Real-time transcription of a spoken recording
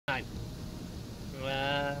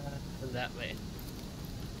that way.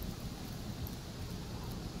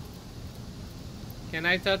 Can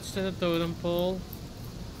I touch the totem pole?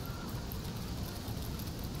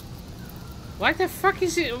 Why the fuck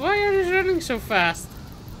is it? Why are you running so fast?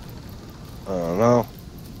 I don't know.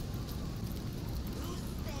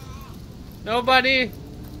 Nobody!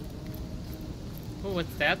 Oh,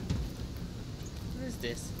 what's that? What is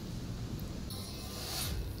this?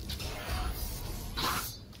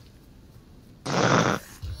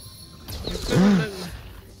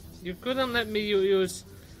 You couldn't let me use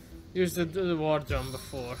the war drum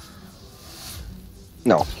before.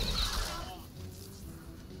 No.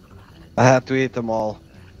 I had to eat them all.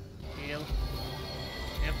 Heal.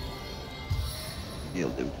 Yep. Heal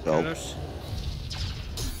them. No. Curse.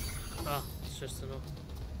 Oh, it's just enough.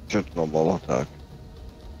 Just normal attack.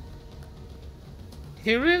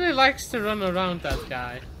 He really likes to run around, that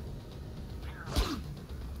guy.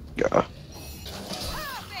 Yeah.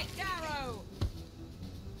 Perfect arrow.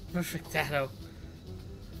 Perfect arrow.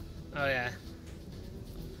 Oh yeah.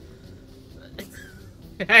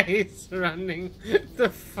 He's running. The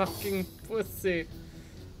fucking pussy.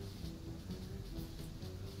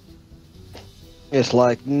 It's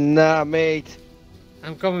like, nah, mate.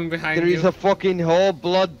 I'm coming behind There you. is a fucking whole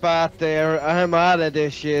bloodbath there. I'm out of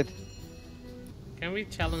this shit. Can we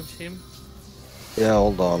challenge him? Yeah,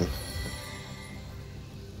 hold on.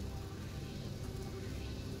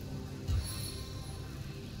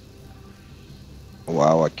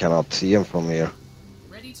 Wow, I cannot see him from here.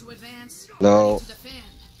 Ready to advance. No. Ready to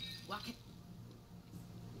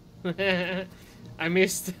defend. I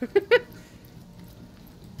missed. Blazing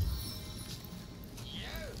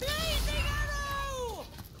arrow.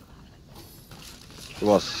 He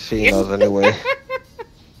was seeing us anyway.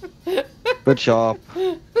 Good job.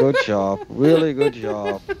 Good job. Really good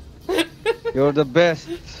job. You're the best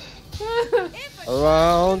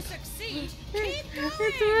around. Succeed. Keep going.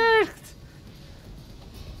 It worked.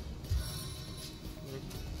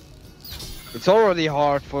 It's already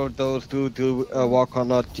hard for those two to walk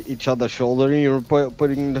on each other's shoulder. You're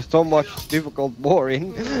putting so much difficult more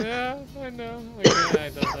in. Yeah, I know. Okay, I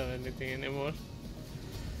don't have anything anymore.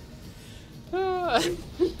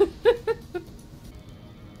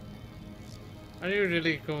 Are you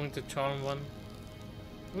really going to charm one?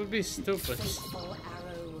 It would be stupid. Faithful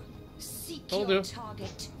arrow. Seek Told your you.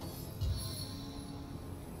 target.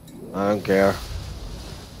 I don't care.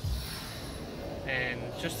 And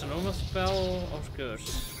just a normal spell or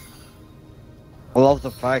curse. I love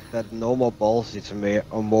the fact that normal balls is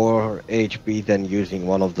more HP than using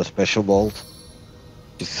one of the special balls.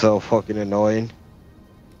 It's so fucking annoying.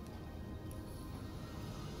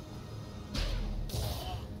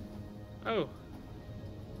 Oh.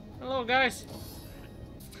 Hello, guys.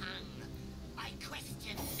 I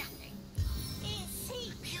question nothing. Is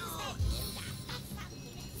he pure? Something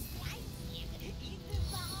explosive in the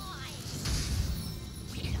mind.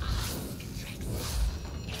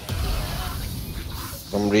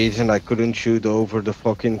 For some reason I couldn't shoot over the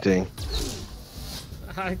fucking thing.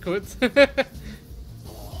 I could.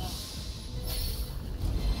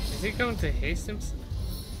 Is he going to haste himself?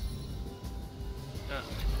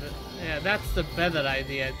 Yeah, that's the better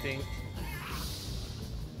idea, I think.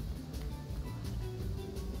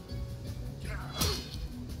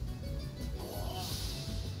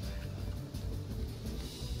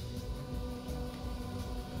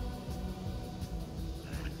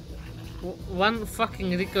 One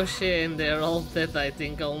fucking ricochet and they're all dead, I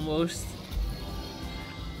think, almost.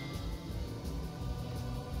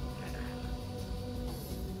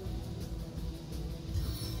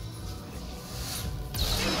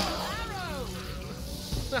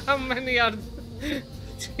 How many are... How could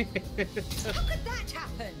that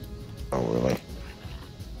happen? Oh really?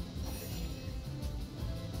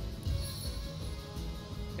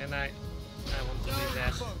 Can I want to be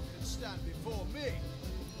there. Stand before me.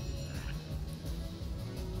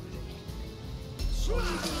 Sow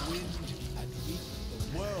the wind and reap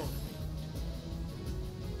the world.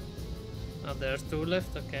 Oh, there's two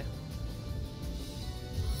left, okay.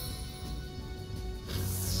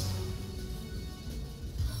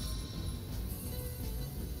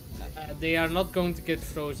 They are not going to get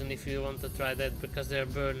frozen if you want to try that, because they're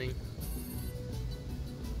burning.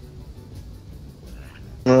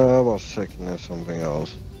 No, I was checking at something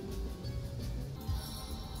else.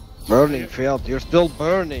 Burning field, you're still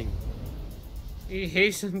burning. He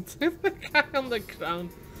hastened the guy on the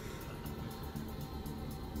ground.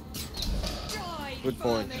 Die, Good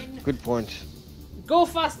point. vermin. Good point. Go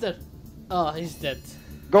faster! Oh, he's dead.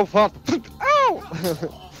 Go fast. Ow!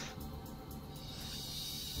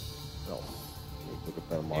 No. Need to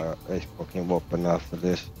prepare my ace fucking weapon after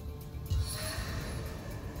this.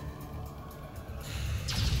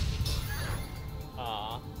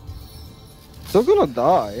 Still gonna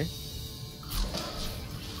die.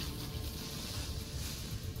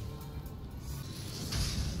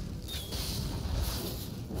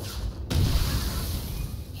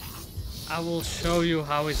 I will show you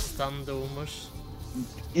how it's done, Doomers.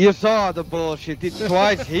 You saw the bullshit. It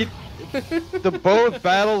twice hit the both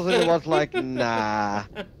battles and it was like, nah.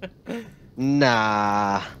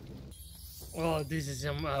 Nah. Oh, this is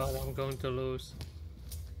I'm going to lose.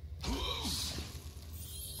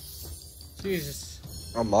 Jesus.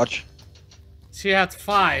 How much? She had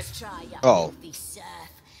 5. Try your Oh. filthy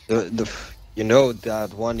surf. You know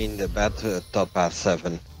that one in the top has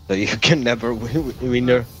 7, so you can never win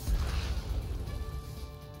her.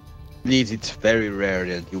 At least it's very rare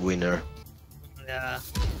that you win her. Yeah.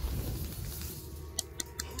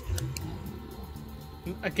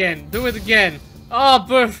 Again, do it again. Oh,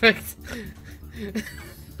 perfect.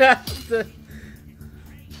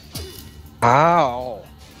 Ow!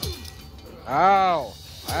 Ow!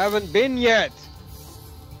 I haven't been yet!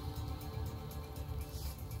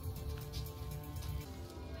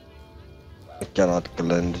 I cannot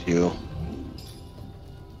cleanse you.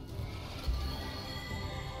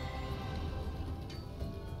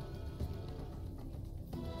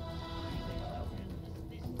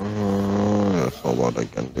 That's not what I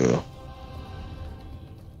can do.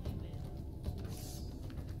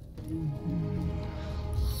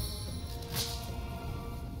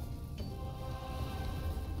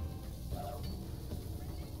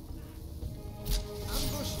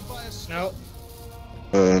 Ambushed by a No.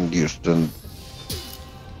 And Houston.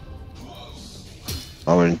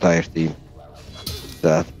 Our entire team.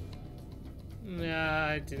 That. Yeah,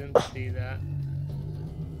 I didn't see that.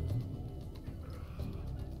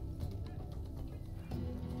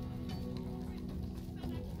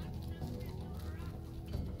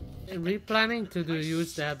 Are we planning to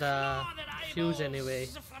use that fuse anyway?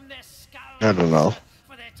 I don't know.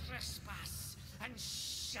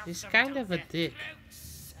 He's kind of a dick.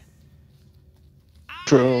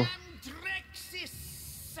 True.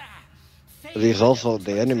 But he's also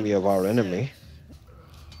the enemy of our enemy.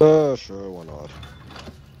 Sure, why not?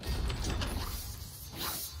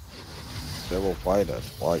 They will fight us.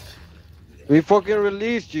 Why? We fucking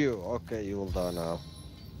released you! Okay, you will die now.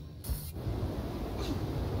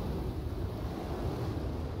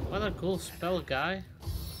 What a cool spell, guy.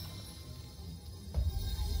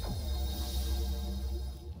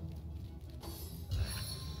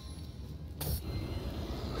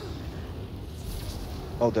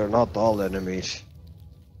 Oh, they're not all enemies.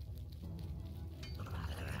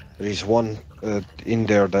 There is one in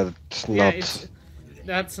there that's Yeah, not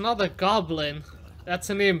that's not a goblin. That's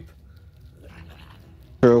an imp.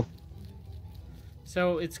 true.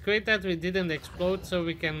 So it's great that we didn't explode, so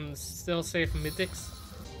we can still save mythics.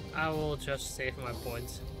 I will just save my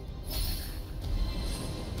points.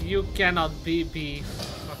 You cannot be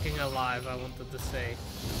fucking alive, I wanted to say.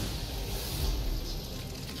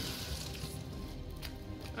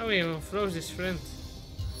 Oh, we even froze his friend.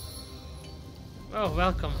 Oh,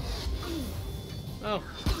 welcome. Oh.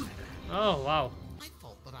 Oh, wow. I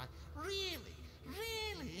thought that I really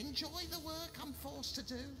enjoy the work I'm forced to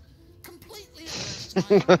do. Completely immersed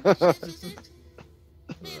my languages, is it?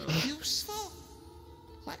 Really useful?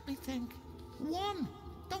 Let me think. 1,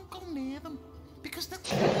 don't go near them, because they'll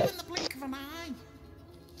kill you in the blink of an eye.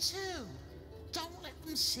 2, don't let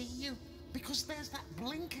them see you, because there's that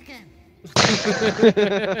blink again.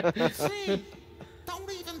 3,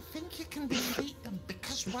 don't even think you can defeat them,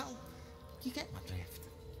 because, well, you get my drift.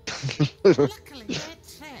 Luckily, they're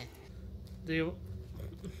dead. Do you...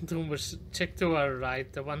 Doomers, check to our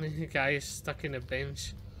right. The one guy is stuck in a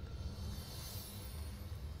bench.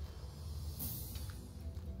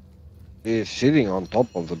 He's sitting on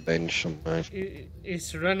top of the bench.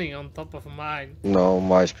 He's running on top of mine. No,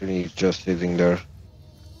 my screen is just sitting there.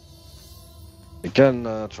 You can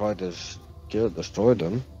try to destroy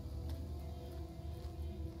them.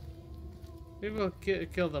 We will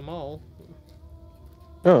kill them all.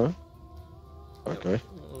 Yeah. Okay.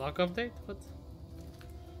 Lock update? What?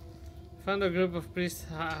 Found a group of priests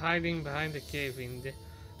hiding behind the cave in the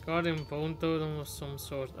guarding bone totem of some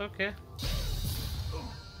sort. Okay.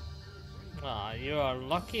 Ah, you are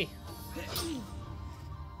lucky.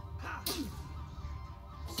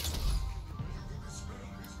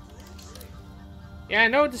 Yeah, I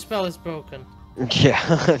know the spell is broken. Yeah,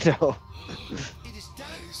 I know. It is done.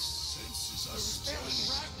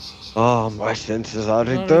 Oh, my senses are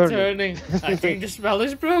Not returning. returning. I think the spell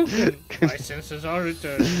is broken. My senses are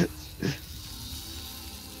returning.